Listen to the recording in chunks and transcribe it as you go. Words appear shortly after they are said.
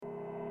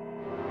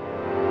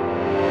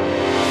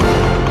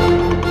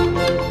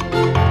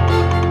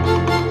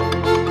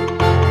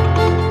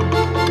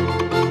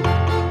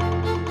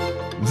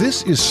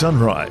This is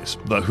Sunrise,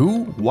 the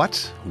who, what,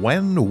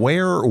 when,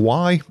 where,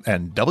 why,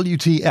 and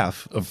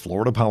WTF of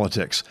Florida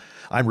politics.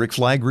 I'm Rick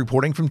Flagg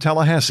reporting from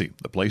Tallahassee,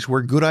 the place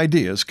where good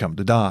ideas come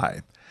to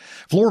die.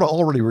 Florida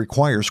already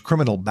requires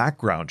criminal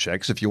background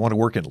checks if you want to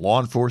work in law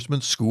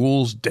enforcement,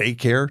 schools,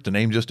 daycare, to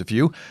name just a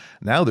few.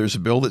 Now there's a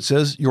bill that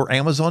says your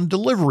Amazon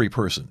delivery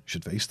person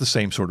should face the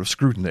same sort of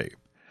scrutiny.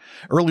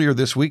 Earlier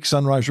this week,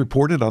 Sunrise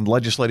reported on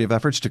legislative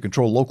efforts to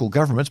control local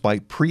governments by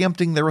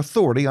preempting their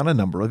authority on a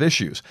number of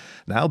issues.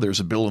 Now there's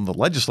a bill in the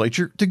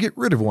legislature to get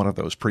rid of one of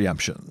those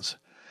preemptions.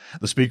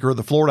 The Speaker of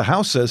the Florida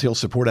House says he'll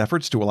support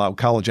efforts to allow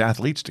college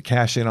athletes to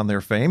cash in on their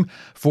fame.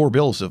 4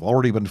 bills have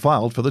already been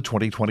filed for the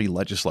 2020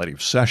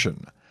 legislative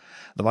session.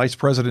 The Vice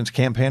President's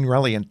campaign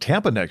rally in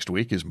Tampa next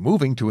week is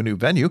moving to a new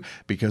venue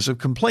because of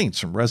complaints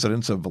from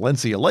residents of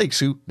Valencia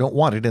Lakes who don't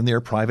want it in their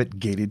private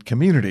gated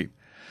community.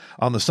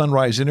 On the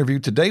Sunrise interview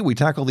today, we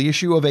tackle the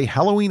issue of a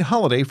Halloween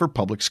holiday for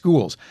public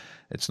schools.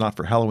 It's not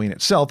for Halloween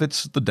itself,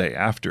 it's the day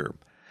after.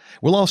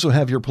 We'll also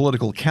have your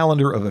political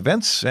calendar of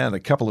events and a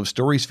couple of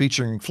stories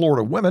featuring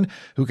Florida women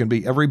who can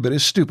be every bit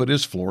as stupid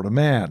as Florida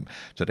man.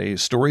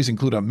 Today's stories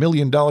include $1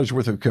 million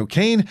worth of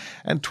cocaine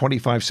and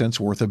 25 cents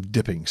worth of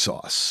dipping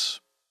sauce.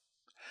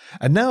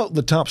 And now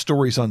the top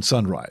stories on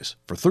Sunrise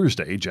for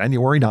Thursday,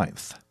 January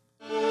 9th.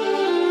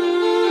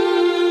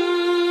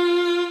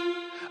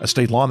 A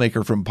state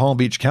lawmaker from Palm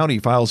Beach County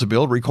files a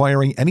bill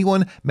requiring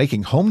anyone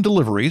making home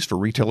deliveries for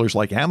retailers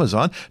like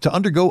Amazon to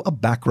undergo a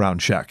background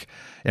check.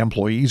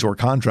 Employees or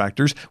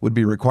contractors would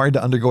be required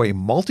to undergo a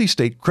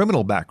multi-state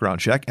criminal background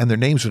check, and their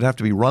names would have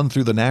to be run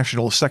through the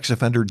National Sex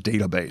Offender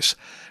Database.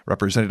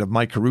 Representative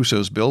Mike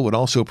Caruso's bill would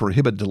also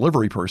prohibit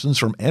delivery persons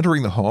from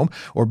entering the home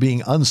or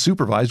being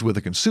unsupervised with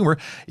a consumer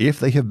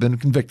if they have been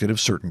convicted of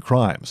certain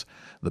crimes.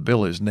 The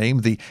bill is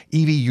named the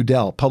Evie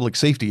Udell Public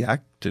Safety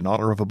Act in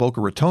honor of a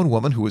Boca Raton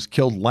woman who was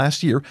killed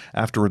last year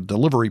after a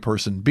delivery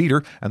person beat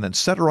her and then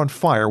set her on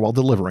fire while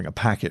delivering a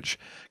package.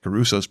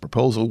 Caruso's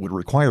proposal would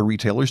require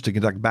retailers to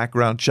conduct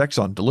background checks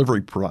on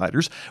delivery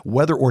providers,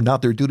 whether or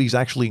not their duties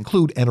actually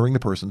include entering the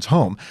person's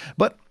home.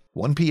 But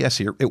one PS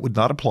here, it would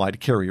not apply to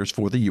carriers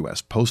for the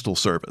U.S. Postal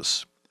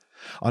Service.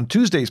 On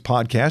Tuesday's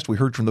podcast, we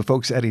heard from the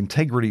folks at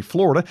Integrity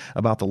Florida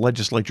about the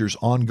legislature's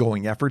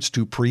ongoing efforts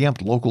to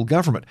preempt local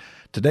government.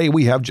 Today,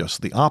 we have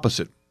just the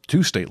opposite.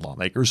 2 state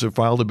lawmakers have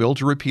filed a bill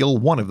to repeal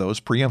one of those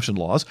preemption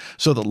laws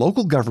so that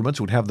local governments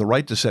would have the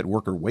right to set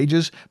worker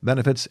wages,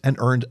 benefits, and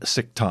earned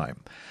sick time.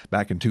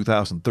 Back in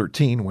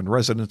 2013, when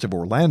residents of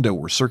Orlando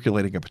were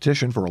circulating a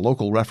petition for a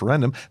local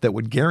referendum that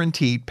would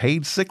guarantee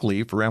paid sick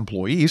leave for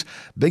employees,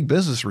 big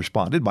business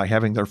responded by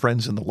having their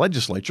friends in the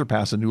legislature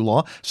pass a new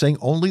law saying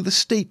only the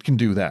state can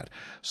do that.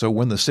 So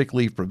when the sick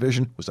leave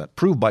provision was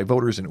approved by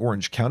voters in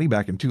Orange County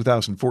back in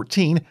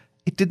 2014,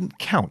 it didn't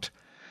count.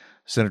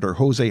 Senator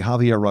Jose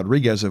Javier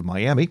Rodriguez of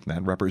Miami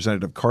and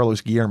Representative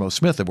Carlos Guillermo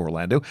Smith of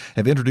Orlando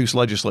have introduced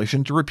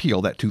legislation to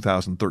repeal that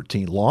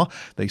 2013 law.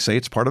 They say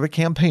it's part of a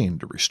campaign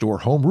to restore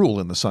home rule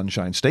in the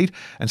Sunshine State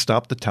and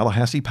stop the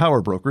Tallahassee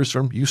power brokers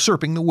from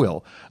usurping the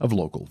will of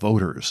local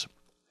voters.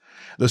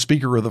 The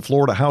Speaker of the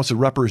Florida House of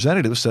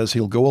Representatives says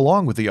he'll go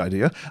along with the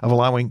idea of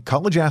allowing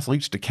college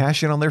athletes to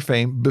cash in on their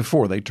fame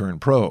before they turn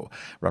pro.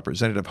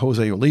 Representative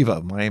Jose Oliva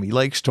of Miami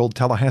Lakes told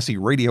Tallahassee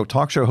radio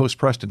talk show host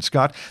Preston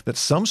Scott that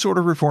some sort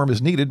of reform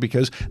is needed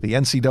because the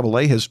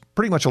NCAA has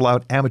pretty much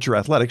allowed amateur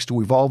athletics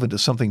to evolve into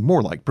something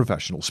more like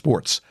professional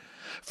sports.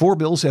 4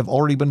 bills have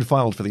already been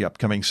filed for the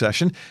upcoming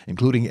session,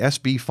 including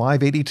SB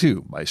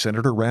 582 by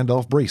Senator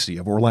Randolph Bracey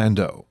of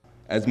Orlando.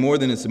 As more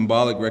than a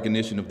symbolic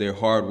recognition of their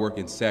hard work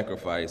and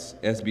sacrifice,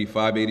 SB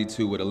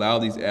 582 would allow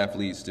these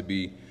athletes to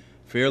be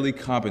fairly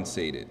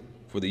compensated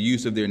for the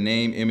use of their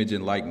name, image,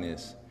 and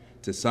likeness,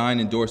 to sign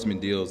endorsement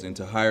deals, and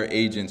to hire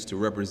agents to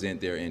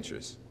represent their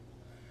interests.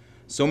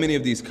 So many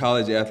of these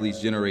college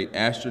athletes generate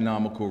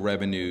astronomical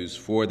revenues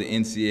for the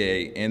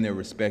NCAA and their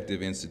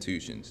respective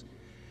institutions,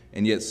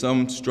 and yet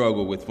some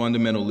struggle with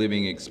fundamental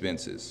living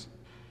expenses.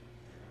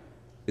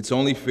 It's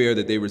only fair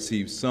that they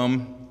receive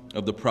some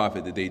of the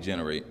profit that they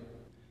generate.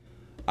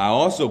 I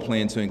also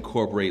plan to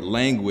incorporate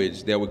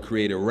language that would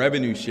create a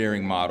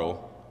revenue-sharing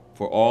model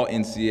for all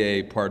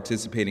NCAA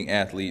participating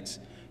athletes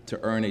to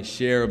earn a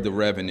share of the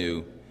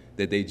revenue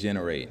that they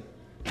generate,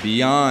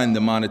 beyond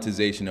the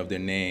monetization of their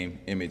name,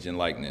 image, and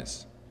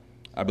likeness.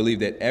 I believe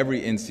that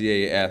every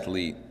NCAA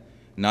athlete,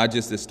 not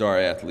just the star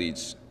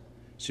athletes,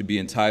 should be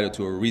entitled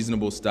to a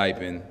reasonable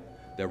stipend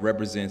that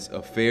represents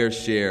a fair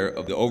share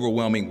of the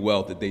overwhelming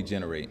wealth that they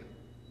generate.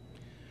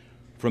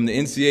 From the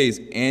NCAA's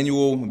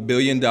annual $1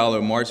 billion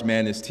March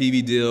Madness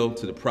TV deal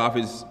to the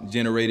profits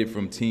generated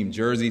from team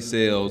jersey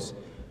sales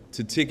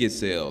to ticket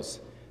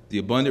sales, the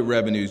abundant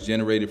revenues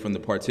generated from the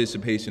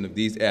participation of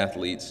these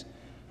athletes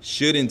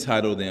should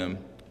entitle them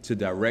to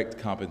direct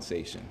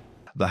compensation.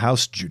 The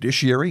House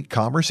Judiciary,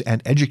 Commerce,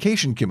 and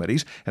Education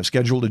Committees have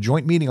scheduled a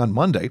joint meeting on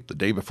Monday, the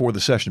day before the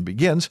session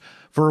begins,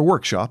 for a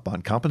workshop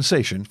on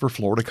compensation for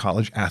Florida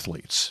college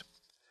athletes.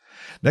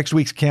 Next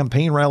week's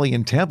campaign rally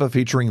in Tampa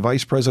featuring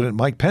Vice President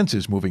Mike Pence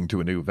is moving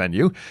to a new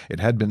venue. It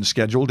had been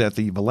scheduled at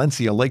the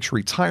Valencia Lakes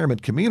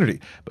Retirement Community,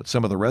 but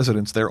some of the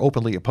residents there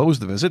openly opposed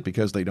the visit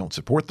because they don't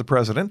support the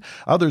president.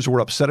 Others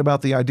were upset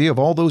about the idea of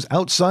all those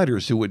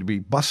outsiders who would be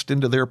bussed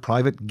into their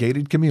private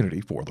gated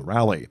community for the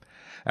rally.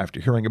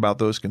 After hearing about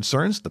those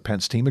concerns, the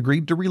Pence team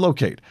agreed to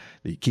relocate.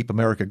 The Keep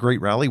America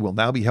Great rally will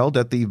now be held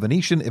at the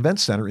Venetian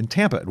Event Center in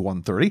Tampa at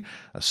 1:30.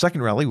 A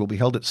second rally will be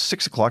held at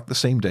 6 o'clock the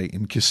same day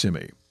in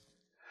Kissimmee.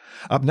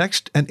 Up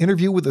next, an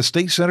interview with a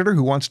state senator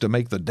who wants to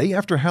make the day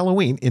after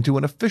Halloween into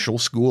an official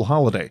school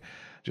holiday.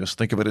 Just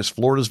think of it as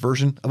Florida's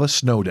version of a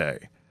snow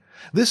day.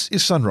 This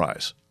is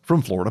Sunrise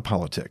from Florida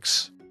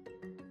Politics.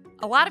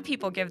 A lot of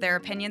people give their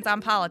opinions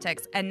on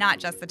politics and not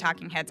just the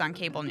talking heads on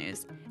cable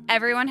news.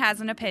 Everyone has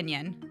an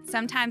opinion.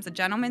 Sometimes a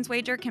gentleman's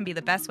wager can be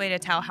the best way to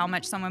tell how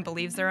much someone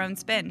believes their own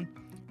spin.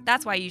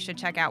 That's why you should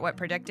check out what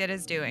PredictIt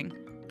is doing.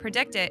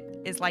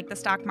 PredictIt is like the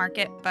stock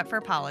market, but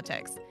for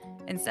politics.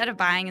 Instead of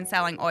buying and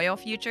selling oil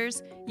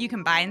futures, you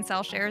can buy and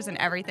sell shares in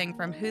everything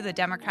from who the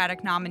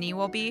Democratic nominee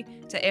will be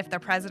to if the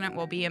president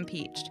will be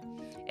impeached.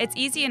 It's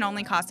easy and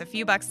only costs a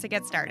few bucks to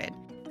get started.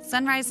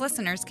 Sunrise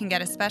listeners can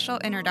get a special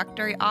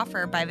introductory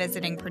offer by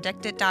visiting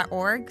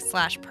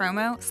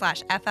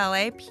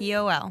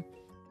predictit.org/promo/FLAPOL.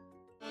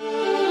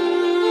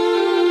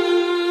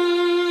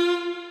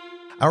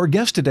 Our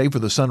guest today for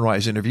the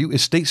Sunrise interview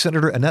is State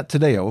Senator Annette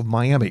Taddeo of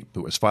Miami,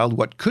 who has filed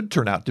what could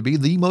turn out to be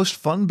the most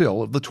fun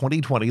bill of the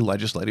 2020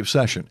 legislative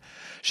session.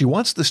 She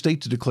wants the state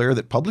to declare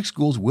that public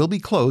schools will be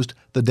closed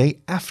the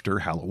day after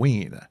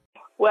Halloween.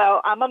 Well,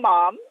 I'm a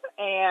mom,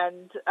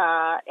 and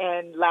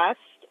last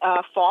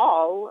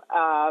fall,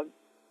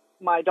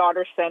 my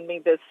daughter sent me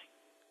this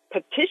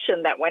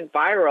petition that went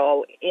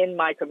viral in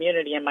my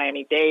community in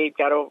Miami-Dade,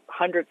 got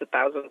hundreds of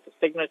thousands of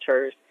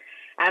signatures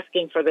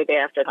asking for the day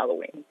after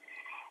Halloween.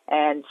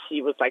 And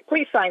she was like,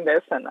 please sign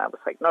this. And I was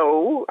like,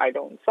 no, I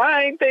don't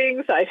sign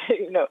things.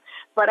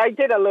 But I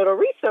did a little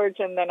research,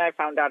 and then I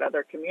found out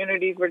other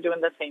communities were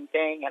doing the same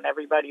thing. And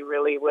everybody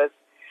really was,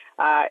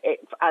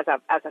 as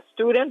a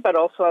student, but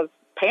also as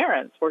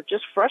parents, were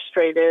just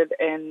frustrated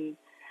and,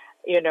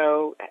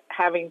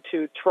 having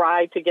to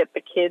try to get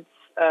the kids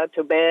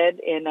to bed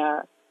in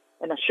a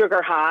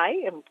sugar high.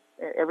 And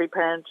every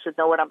parent should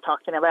know what I'm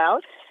talking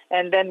about.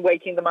 And then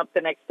waking them up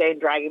the next day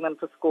and dragging them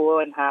to school,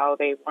 and how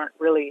they weren't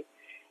really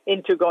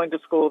into going to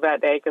school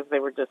that day because they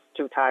were just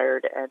too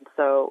tired. And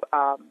so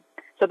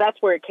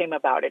that's where it came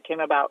about. It came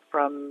about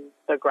from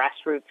the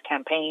grassroots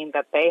campaign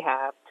that they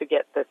have to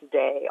get this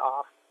day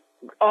off,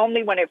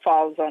 only when it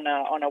falls on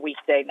a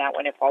weekday, not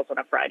when it falls on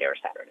a Friday or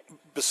Saturday.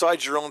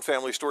 Besides your own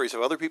family stories,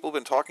 have other people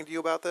been talking to you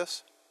about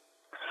this?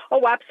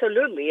 Oh,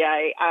 absolutely.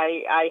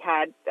 I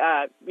had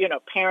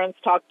parents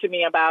talk to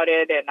me about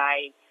it, and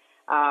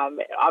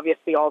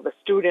obviously all the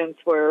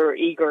students were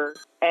eager,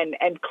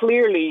 and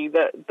clearly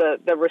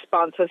the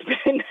response has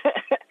been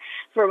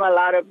from a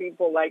lot of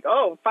people like,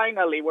 oh,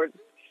 finally,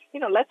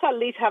 let's at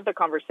least have the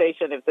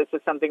conversation if this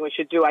is something we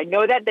should do. I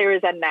know that there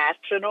is a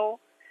national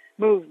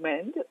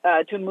movement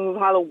to move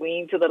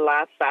Halloween to the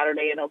last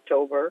Saturday in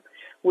October,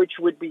 which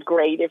would be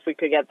great if we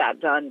could get that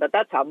done, but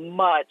that's a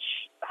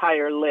much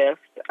higher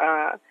lift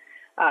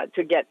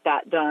to get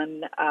that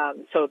done.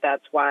 So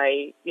that's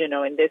why,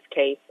 in this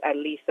case, at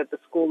least at the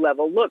school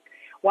level, look,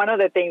 one of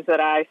the things that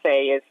I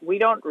say is we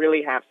don't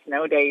really have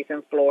snow days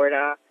in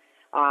Florida.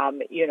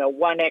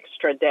 One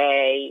extra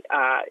day,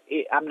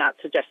 I'm not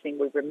suggesting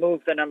we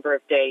remove the number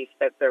of days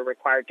that they're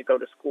required to go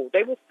to school.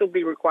 They will still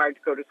be required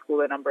to go to school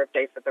the number of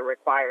days that they're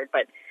required,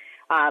 but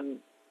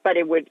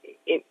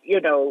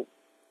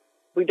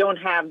we don't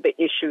have the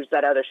issues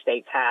that other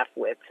states have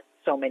with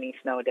so many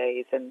snow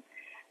days and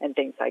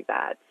things like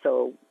that.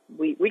 So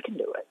we can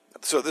do it.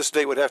 So this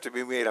day would have to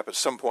be made up at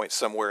some point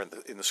somewhere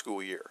in the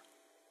school year.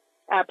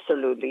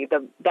 Absolutely.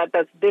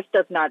 This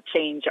does not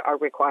change our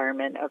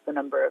requirement of the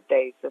number of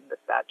days in the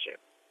statute.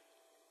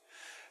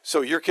 So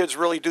your kids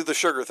really do the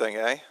sugar thing,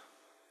 eh?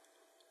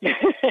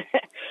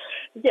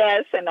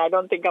 Yes, and I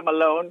don't think I'm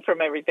alone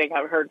from everything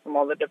I've heard from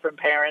all the different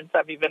parents.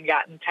 I've even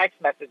gotten text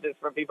messages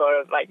from people who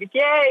are like,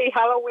 yay,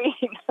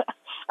 Halloween.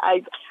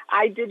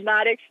 I did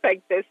not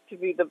expect this to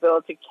be the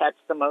bill to catch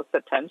the most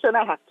attention,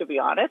 I have to be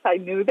honest. I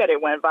knew that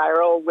it went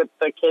viral with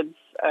the kids,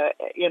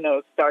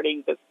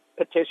 starting this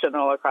petition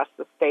all across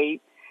the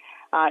state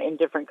in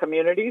different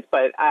communities,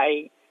 but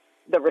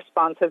the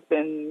response has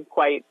been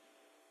quite,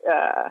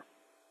 a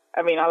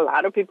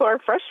lot of people are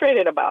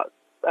frustrated about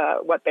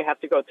what they have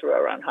to go through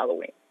around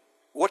Halloween.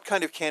 What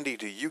kind of candy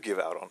do you give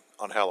out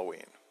on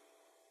Halloween?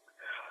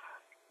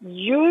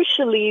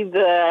 Usually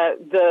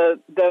the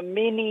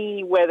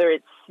mini, whether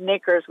it's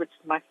Snickers, which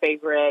is my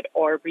favorite,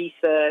 or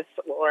Reese's,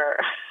 or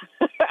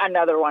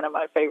another one of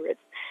my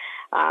favorites,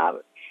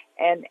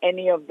 and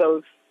any of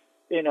those,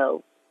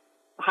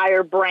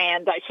 higher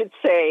brand, I should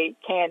say,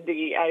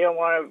 candy. I don't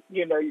want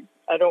to,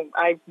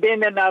 I've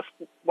been enough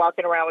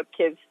walking around with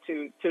kids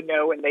to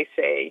know when they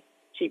say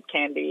cheap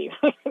candy,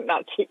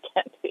 not cheap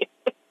candy.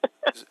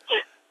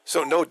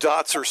 So no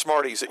Dots or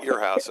Smarties at your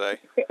house, eh?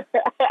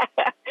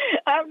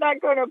 I'm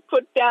not going to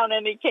put down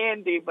any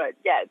candy, but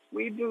yes,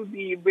 we do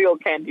the real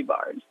candy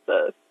bars,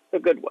 the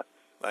good ones.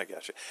 I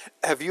gotcha.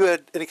 Have you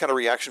had any kind of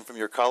reaction from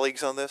your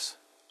colleagues on this?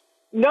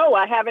 No,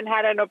 I haven't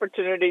had an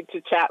opportunity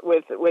to chat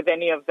with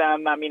any of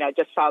them. I mean, I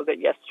just filed it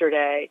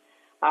yesterday.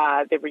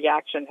 The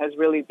reaction has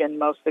really been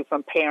mostly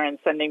from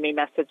parents sending me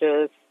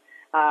messages.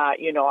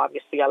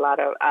 Obviously a lot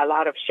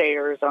of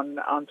shares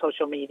on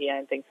social media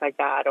and things like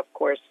that. Of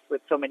course,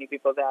 with so many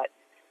people that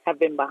have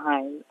been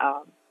behind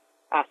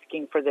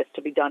asking for this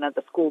to be done at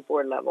the school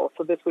board level.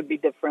 So this would be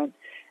different.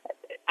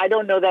 I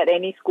don't know that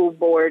any school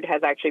board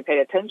has actually paid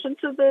attention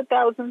to the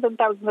thousands and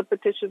thousands of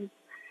petitions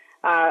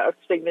of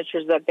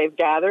signatures that they've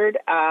gathered.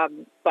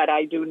 But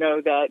I do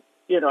know that,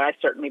 I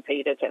certainly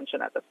paid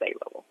attention at the state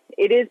level.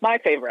 It is my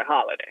favorite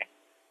holiday.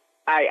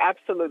 I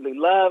absolutely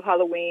love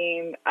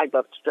Halloween. I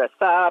love to dress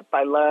up.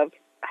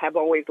 Have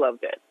always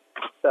loved it.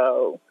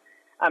 So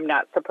I'm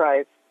not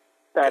surprised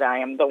that I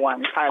am the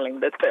one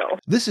filing this bill.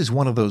 This is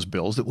one of those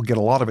bills that will get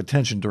a lot of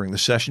attention during the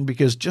session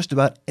because just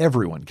about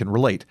everyone can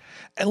relate.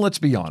 And let's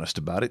be honest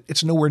about it,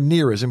 it's nowhere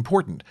near as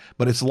important.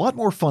 But it's a lot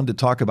more fun to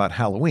talk about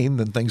Halloween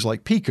than things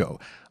like PICO,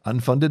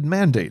 unfunded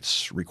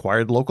mandates,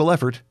 required local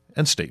effort,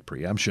 and state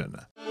preemption.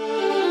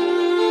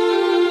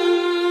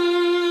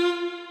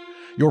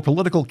 Your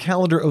political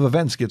calendar of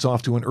events gets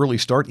off to an early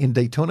start in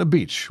Daytona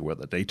Beach, where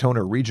the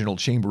Daytona Regional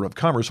Chamber of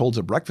Commerce holds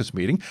a breakfast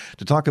meeting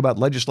to talk about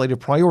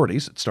legislative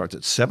priorities. It starts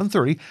at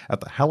 7:30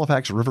 at the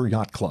Halifax River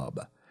Yacht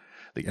Club.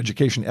 The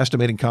Education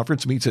Estimating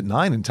Conference meets at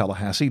 9 in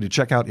Tallahassee to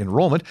check out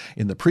enrollment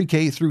in the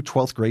pre-K through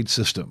 12th grade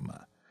system.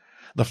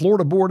 The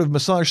Florida Board of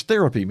Massage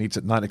Therapy meets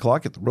at 9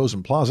 o'clock at the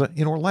Rosen Plaza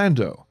in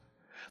Orlando.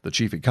 The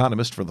chief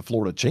economist for the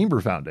Florida Chamber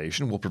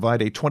Foundation will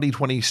provide a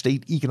 2020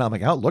 state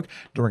economic outlook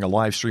during a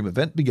live stream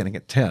event beginning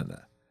at 10.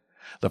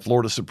 The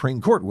Florida Supreme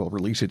Court will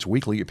release its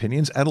weekly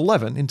opinions at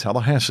 11 in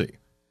Tallahassee.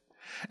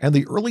 And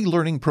the Early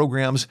Learning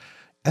Program's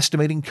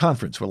Estimating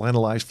Conference will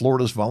analyze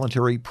Florida's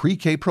voluntary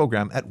pre-K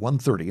program at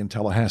 1:30 in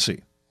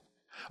Tallahassee.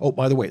 Oh,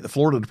 by the way, the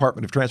Florida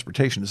Department of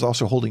Transportation is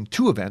also holding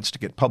 2 events to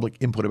get public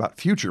input about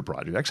future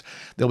projects.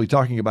 They'll be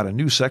talking about a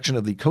new section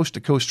of the Coast to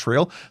Coast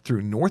Trail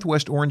through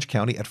northwest Orange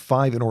County at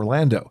 5 in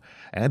Orlando.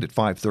 And at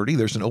 5:30,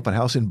 there's an open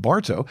house in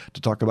Bartow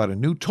to talk about a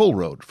new toll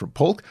road from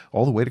Polk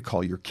all the way to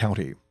Collier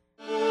County.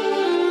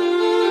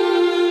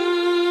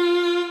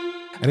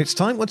 And it's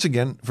time once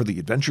again for the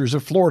Adventures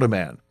of Florida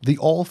Man, the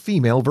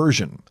all-female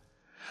version.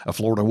 A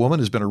Florida woman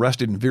has been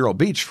arrested in Vero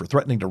Beach for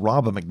threatening to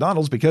rob a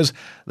McDonald's because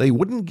they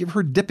wouldn't give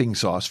her dipping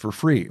sauce for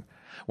free.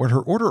 When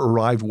her order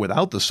arrived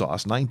without the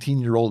sauce,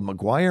 19-year-old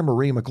McGuire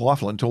Marie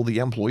McLaughlin told the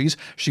employees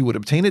she would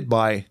obtain it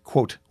by,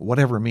 quote,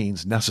 whatever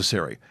means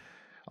necessary.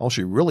 All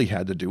she really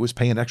had to do was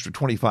pay an extra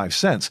 25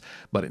 cents,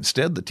 but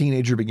instead the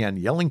teenager began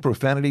yelling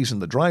profanities in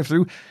the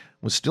drive-thru,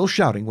 was still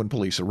shouting when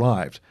police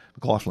arrived.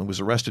 McLaughlin was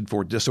arrested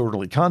for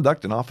disorderly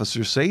conduct, and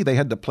officers say they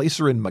had to place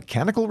her in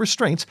mechanical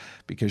restraints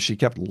because she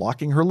kept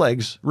locking her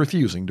legs,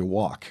 refusing to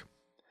walk.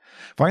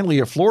 Finally,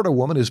 a Florida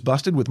woman is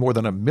busted with more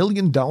than $1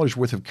 million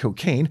worth of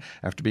cocaine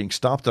after being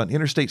stopped on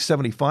Interstate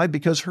 75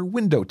 because her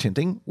window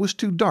tinting was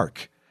too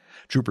dark.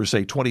 Troopers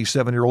say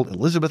 27-year-old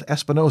Elizabeth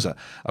Espinoza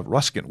of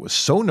Ruskin was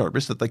so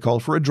nervous that they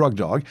called for a drug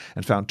dog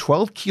and found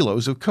 12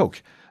 kilos of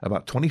coke,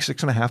 about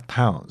 26.5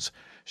 pounds.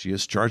 She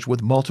is charged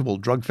with multiple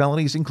drug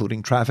felonies,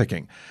 including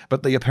trafficking,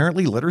 but they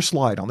apparently let her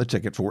slide on the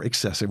ticket for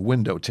excessive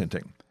window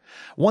tinting.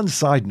 One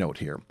side note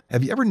here.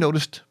 Have you ever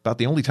noticed about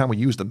the only time we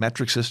use the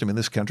metric system in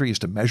this country is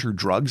to measure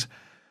drugs?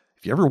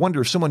 If you ever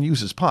wonder if someone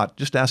uses pot,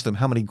 just ask them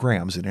how many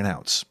grams in an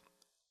ounce.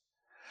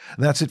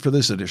 That's it for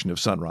this edition of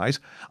Sunrise.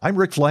 I'm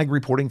Rick Flagg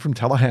reporting from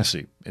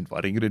Tallahassee,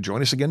 inviting you to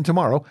join us again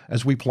tomorrow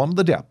as we plumb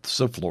the depths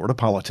of Florida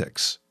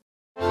politics.